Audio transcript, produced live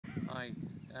Hi,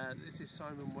 this is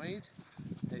Simon Wade.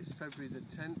 It's February the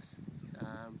 10th,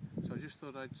 so I just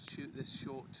thought I'd shoot this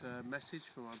short message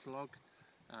for my blog.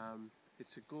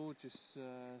 It's a gorgeous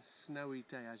snowy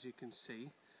day, as you can see.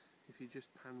 If you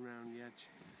just pan round the edge,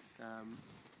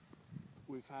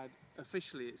 we've had,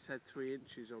 officially it said 3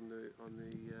 inches on the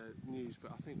news,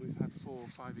 but I think we've had 4 or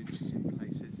 5 inches in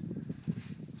places.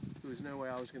 There was no way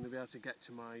I was going to be able to get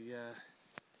to my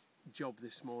job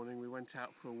this morning. We went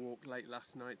out for a walk late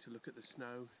last night to look at the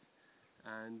snow,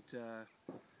 and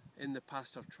in the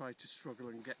past I've tried to struggle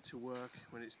and get to work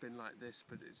when it's been like this,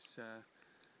 but it's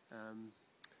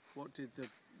what did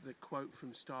the quote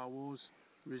from Star Wars?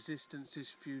 "Resistance is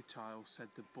futile," said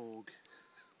the Borg.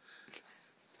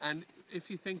 And if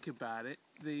you think about it,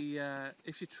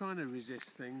 if you're trying to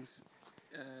resist things,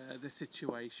 the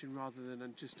situation, rather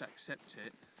than just accept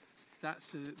it,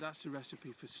 that's a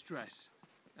recipe for stress.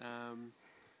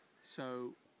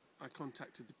 So I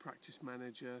contacted the practice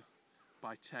manager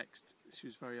by text. She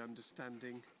was very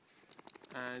understanding,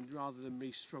 and rather than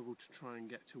me struggle to try and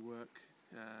get to work,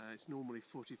 it's normally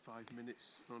 45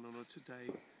 minutes on today,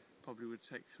 probably would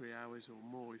take 3 hours or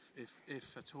more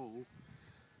if at all.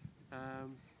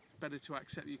 Better to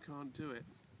accept you can't do it,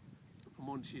 and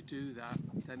once you do that,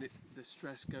 then the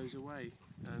stress goes away,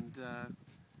 and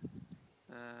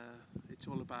it's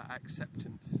all about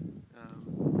acceptance,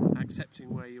 accepting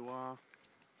where you are,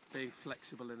 being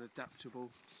flexible and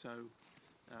adaptable. So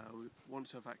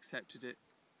once I've accepted it,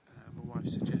 my wife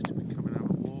suggested we come and have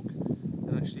a walk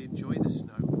and actually enjoy the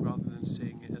snow rather than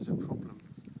seeing it as a problem.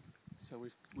 So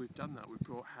we've done that. We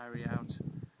brought Harry out. Do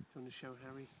you want to show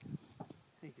Harry?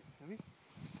 There you go, Harry.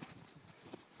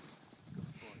 Good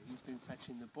boy. He's been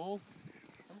fetching the ball,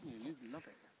 haven't you? You'd love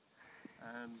it.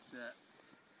 And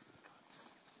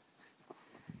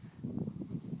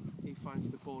he finds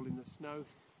the ball in the snow.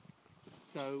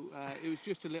 So it was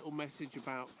just a little message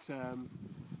about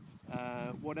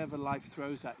whatever life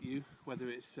throws at you, whether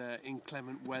it's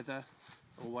inclement weather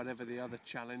or whatever the other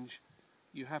challenge,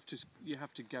 you have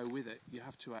to go with it. You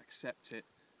have to accept it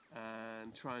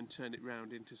and try and turn it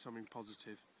round into something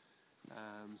positive.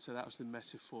 So that was the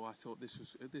metaphor. I thought this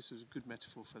was a good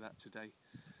metaphor for that today.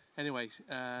 Anyway,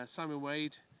 Simon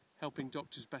Wade, helping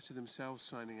doctors better themselves,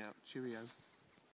 signing out. Cheerio.